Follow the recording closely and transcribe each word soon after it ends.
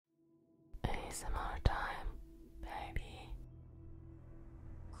ASMR time, baby.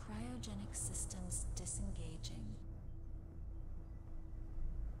 Cryogenic systems disengaging.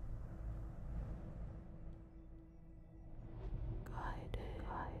 Guided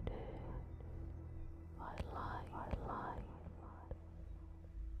by light.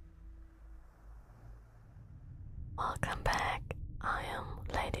 Welcome back. I am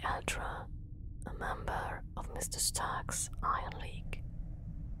Lady Ultra, a member of Mr. Stark's Iron League.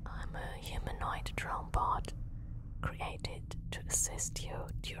 I'm a humanoid drone bot created to assist you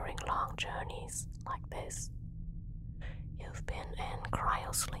during long journeys like this. You've been in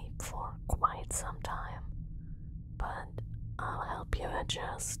cryosleep for quite some time, but I'll help you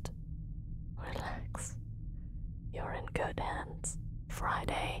adjust. Relax. You're in good hands.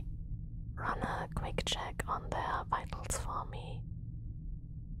 Friday, run a quick check on their vitals for me.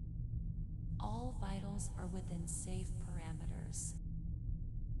 All vitals are within safe parameters.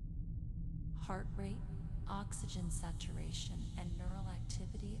 Heart rate, oxygen saturation, and neural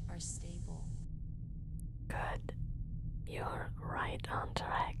activity are stable. Good. You're right on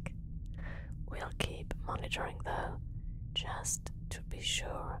track. We'll keep monitoring though, just to be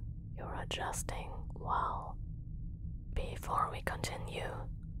sure you're adjusting well. Before we continue,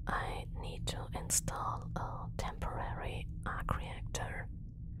 I need to install a temporary arc reactor.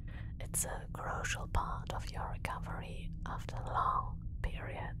 It's a crucial part of your recovery after long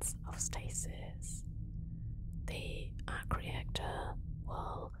periods of stasis. The arc reactor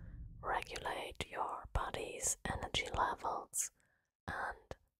will regulate your body's energy levels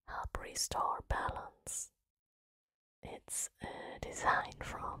and help restore balance. It's a design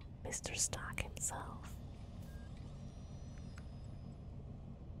from Mr. Stark himself.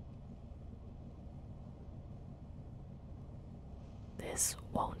 This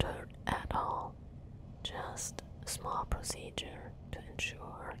won't hurt at all, just a small procedure to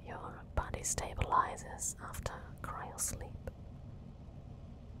ensure your body stabilizes after cryosleep.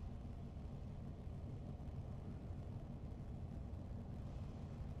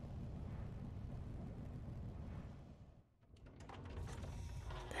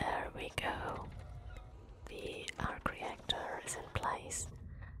 There we go. The arc reactor is in place,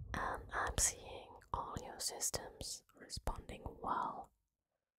 and I'm seeing all your systems responding well.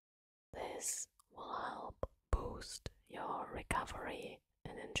 This will help boost your recovery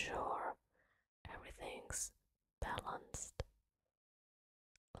and ensure everything's balanced.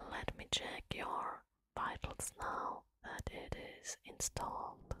 Let me check your vitals now that it is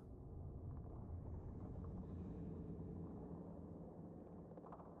installed.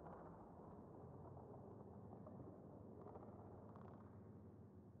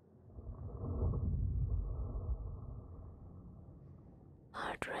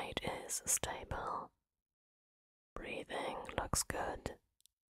 Heart rate is stable. Breathing looks good.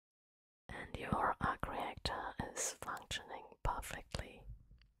 And your arc reactor is functioning perfectly.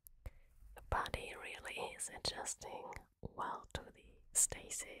 Your body really is adjusting well to the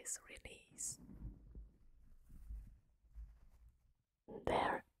stasis release.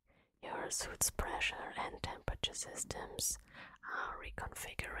 There, your suit's pressure and temperature systems are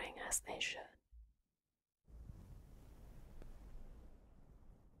reconfiguring as they should.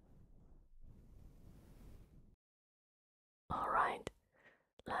 Alright,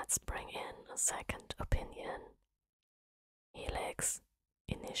 let's bring in a second opinion. Helix,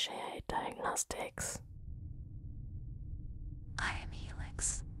 initiate diagnostics. I am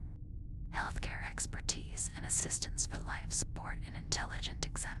Helix. Healthcare expertise and assistance for life support and intelligent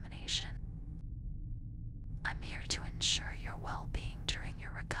examination. I'm here to ensure your well-being during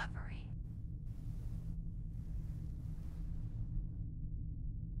your recovery.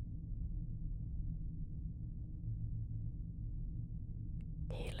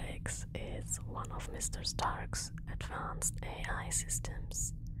 Helix is one of Mr. Stark's advanced AI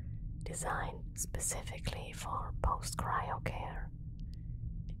systems, designed specifically for post-cryo care.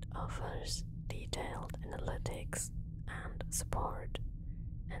 It offers detailed analytics and support,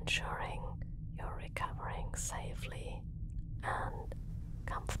 ensuring you're recovering safely and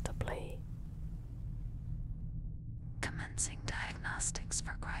comfortably. Commencing diagnostics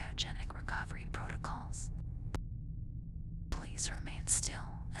for cryogenic recovery protocols. Please remain still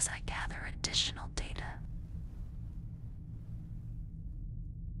as I gather additional data.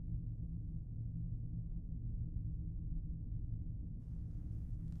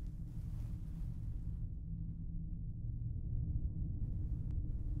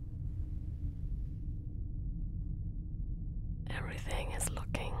 Everything is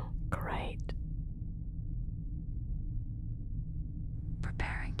looking great.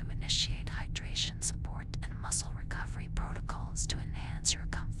 Preparing to initiate hydration support and muscle recovery protocols to enhance your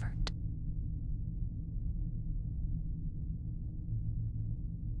comfort.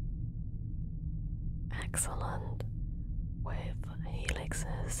 Excellent. With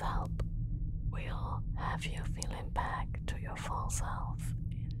Helix's help, we'll have you feeling back to your full self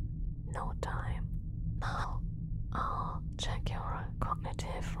in no time. Now, I'll check your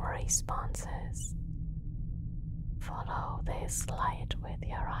cognitive responses. Follow this light with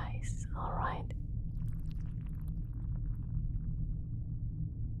your eyes, alright?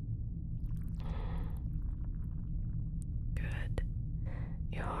 Good.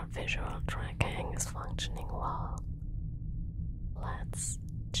 Your visual tracking is functioning well. Let's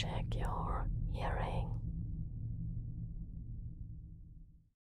check your hearing.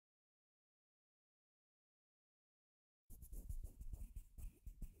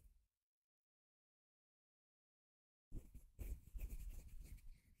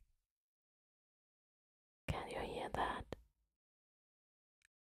 Can you hear that?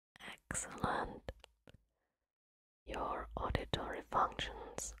 Excellent. Your auditory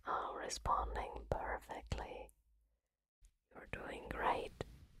functions are responding perfectly. You're doing great.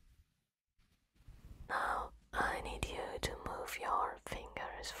 Now I need you to move your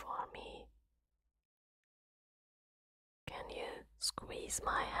fingers for me. Can you squeeze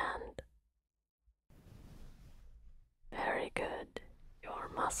my hand? Very good. Your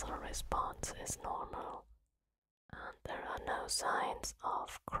muscle response is normal, and there are no signs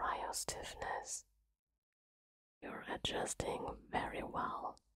of cryostiffness. You're adjusting very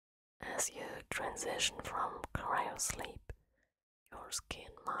well. As you transition from cryosleep, your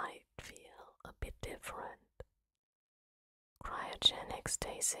skin might feel a bit different. Cryogenic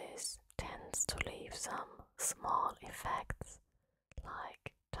stasis tends to leave some small effects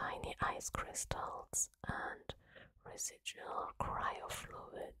like tiny ice crystals and residual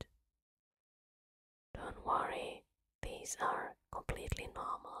cryofluid. Don't worry, these are completely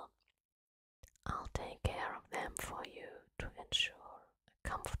normal. I'll take care of them for you to ensure a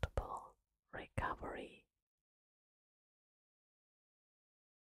comfortable recovery.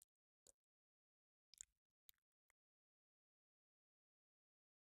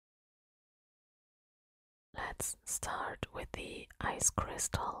 Let's start with the ice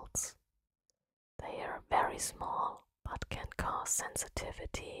crystals. They are very small but can cause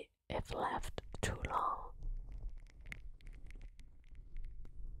sensitivity if left too long.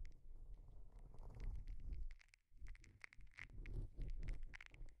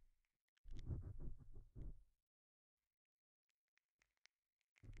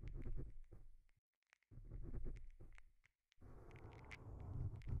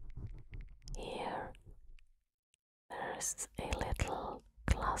 Here, there's a little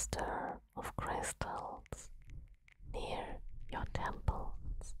cluster of crystals near your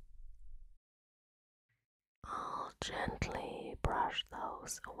temples. I'll gently brush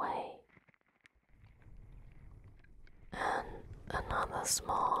those away. And another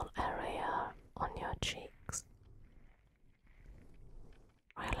small area on your cheeks.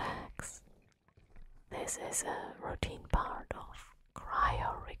 Relax. This is a routine part of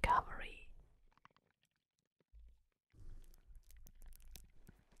cryo recovery.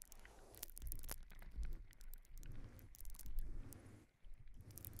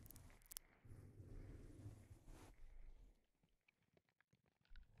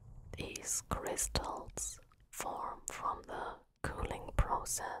 These crystals form from the cooling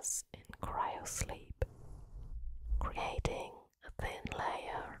process in cryosleep, creating a thin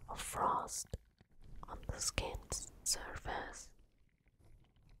layer of frost on the skin's surface.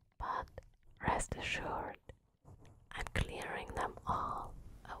 But rest assured, I'm clearing them all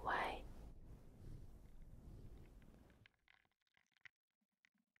away.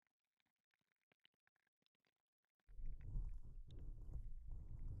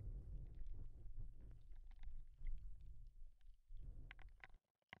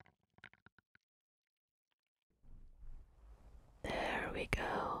 There we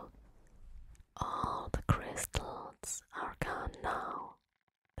go. All the crystals are gone now.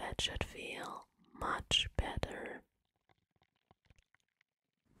 That should feel much better.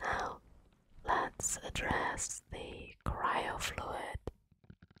 Now, let's address the cryofluid.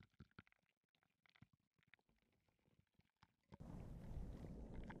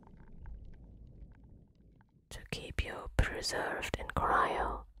 To keep you preserved in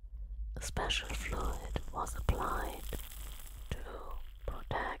cryo, a special fluid was applied to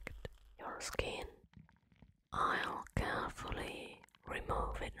protect your skin. I'll carefully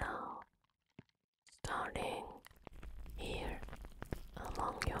remove it now, starting here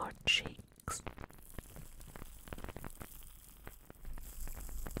along your cheeks.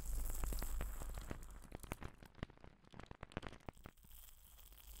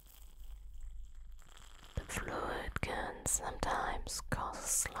 The fluid can sometimes cause a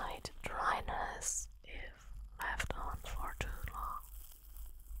slight dryness if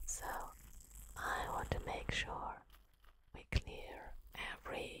make sure we clear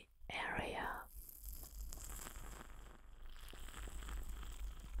every area.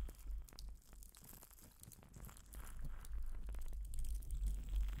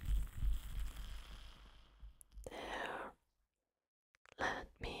 There, let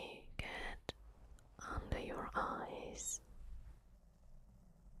me get under your eyes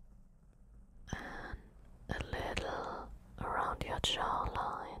and a little around your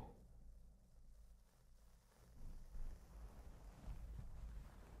jawline.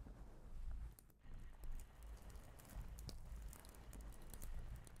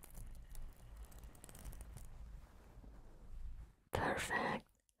 Perfect.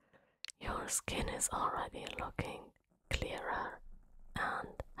 Your skin is already looking clearer and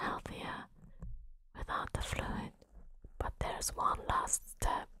healthier without the fluid, but there's one last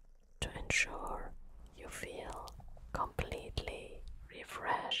step to ensure you feel completely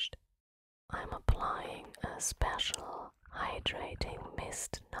refreshed. I'm applying a special hydrating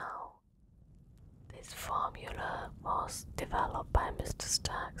mist now. This formula was developed by Mr.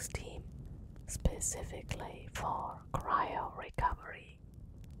 Stark's team specifically for cryo recovery.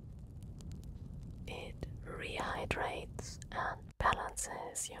 It rehydrates and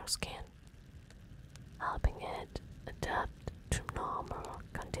balances your skin, helping it adapt to normal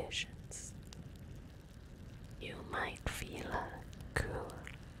conditions. You might feel a cool,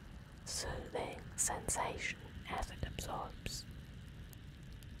 soothing sensation as it absorbs.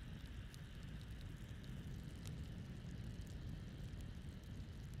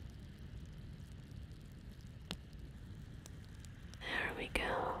 There we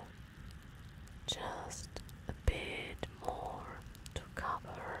go. Just a bit more to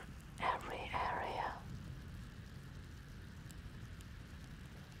cover every area.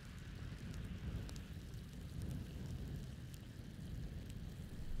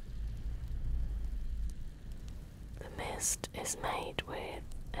 The mist is made with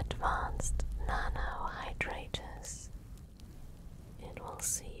advanced nano-hydrators. It will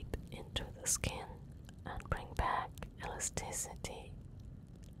seep into the skin and bring back elasticity,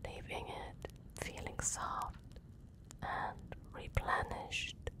 leaving it feeling soft and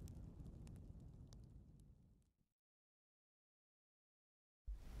replenished.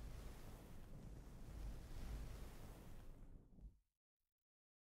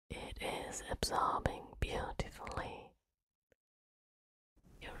 It is absorbing beautifully.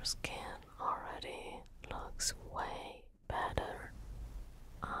 Your skin already looks way better.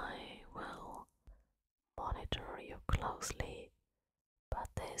 I will monitor you closely, but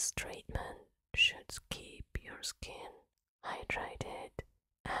this treatment should keep your skin hydrated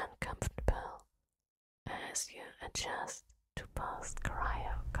and comfortable as you adjust to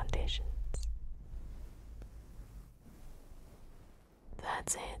post-cryo conditions.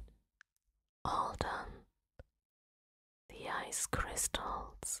 That's it. All done. The ice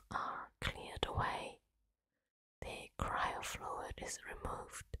crystals are cleared away. The cryo fluid is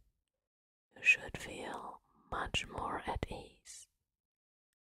removed. You should feel much more at ease.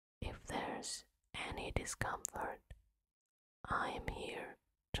 If there's any discomfort, I am here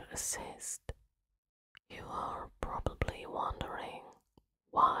to assist. You are probably wondering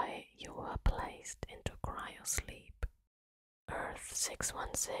why you were placed into cryosleep. Earth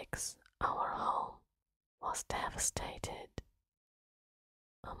 616, our home, was devastated.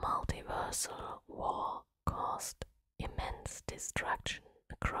 A multiversal war caused immense destruction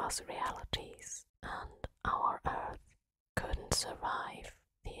across realities, and our Earth couldn't survive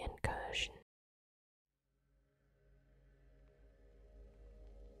the incursion.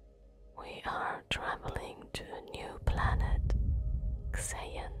 We are traveling to a new planet,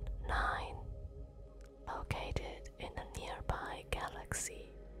 Xayan 9, located in a nearby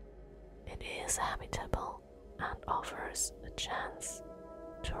galaxy. It is habitable and offers a chance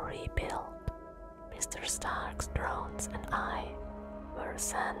to rebuild. Mr. Stark's drones and I were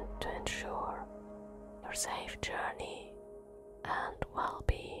sent to ensure your safe journey and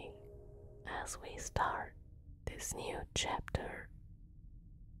well-being as we start this new chapter.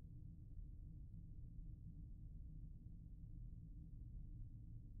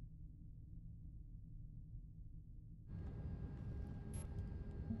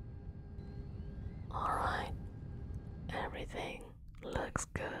 Alright, everything looks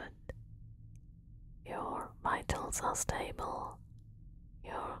good. Your vitals are stable.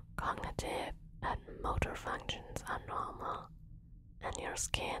 Your cognitive and motor functions are normal. And your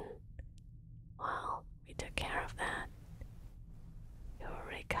skin, well, we took care of that. You're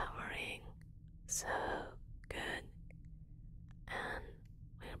recovering so good. And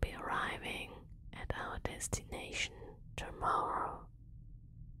we'll be arriving at our destination tomorrow.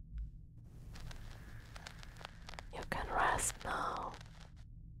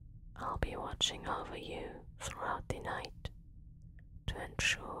 be watching over you throughout the night to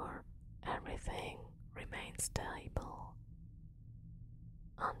ensure everything remains stable.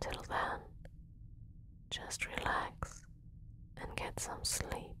 Until then, just relax and get some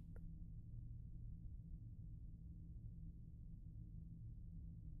sleep.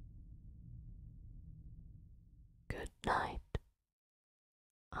 Good night.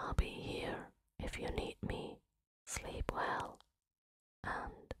 I'll be here if you need me. Sleep well,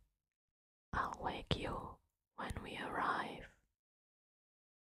 and I'll wake you when we arrive.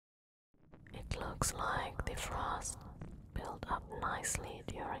 It looks like the frost built up nicely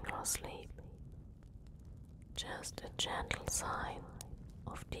during your sleep. Just a gentle sign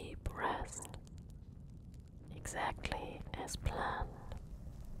of deep rest, exactly as planned.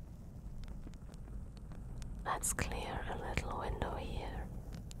 Let's clear a little window here,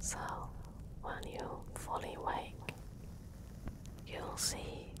 so when you fully wake, you'll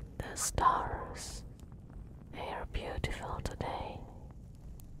see the stars. They are beautiful today,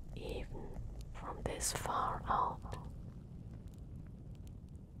 even from this far out.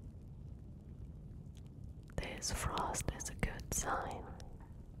 This frost is a good sign.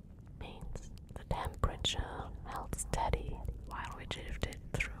 Means the temperature held steady while we drifted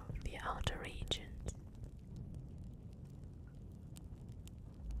through the outer regions.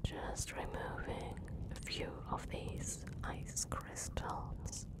 Just removing a few of these ice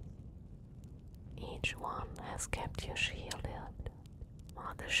crystals. Each one has kept you shielded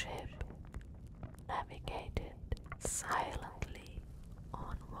while the ship navigated silently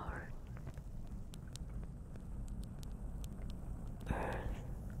onward. Earth,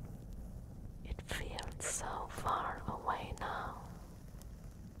 it feels so far away now.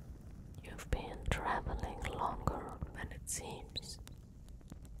 You've been traveling longer than it seems.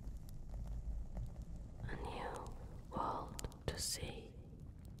 A new world to see.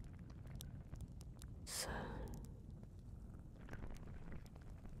 Soon.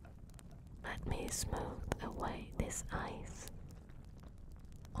 Let me smooth away this ice.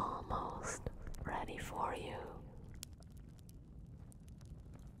 Almost ready for you.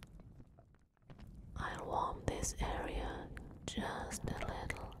 I'll warm this area just a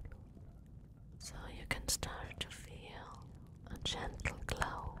little so you can start to feel a gentle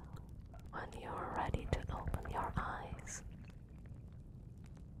glow when you're ready to open your eyes.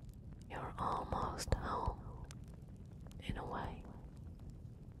 You're almost home, in a way.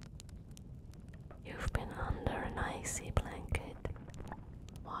 You've been under an icy blanket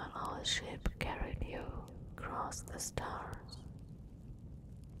while our ship carried you across the stars.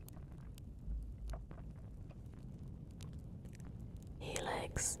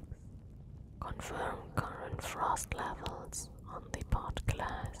 Helix, confirm current frost levels on the pod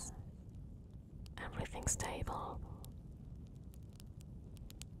glass. Everything stable.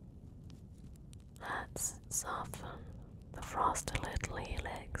 Let's soften the frost a little,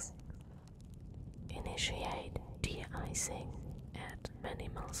 Helix. Initiate de-icing at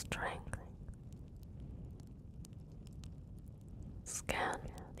minimal strength. Scan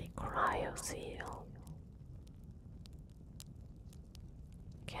the cryo seal.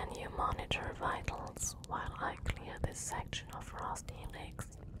 Can you monitor vitals while I clear this section of frost, Helix?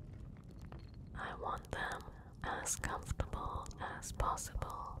 I want them as comfortable as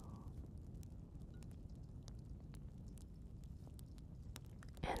possible.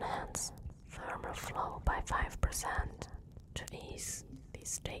 Enhance thermal flow by 5% to ease the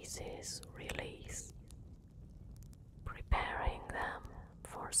stasis release, preparing them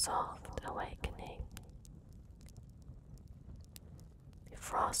for soft awakening. The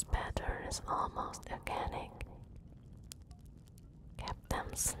frost pattern is almost organic. Kept them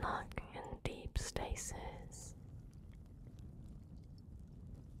snug in deep stasis.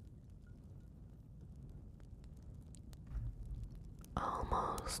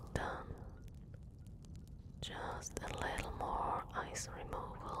 Almost done. Just a little more ice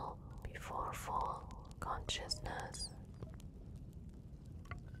removal before full consciousness.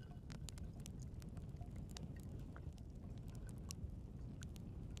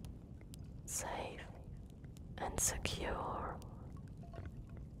 Safe and secure.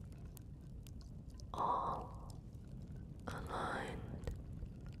 All aligned.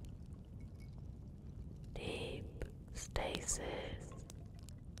 Deep stasis.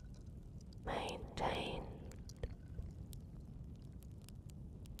 Maintained.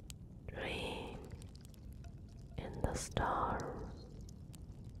 Dream in the stars.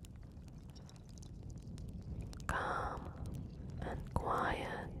 Calm and quiet.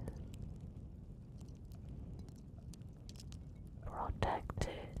 Protected.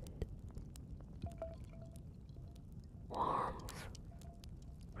 Warmth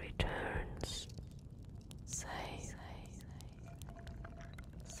returned.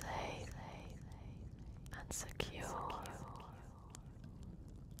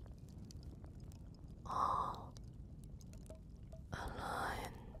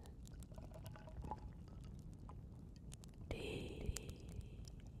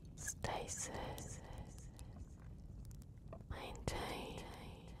 This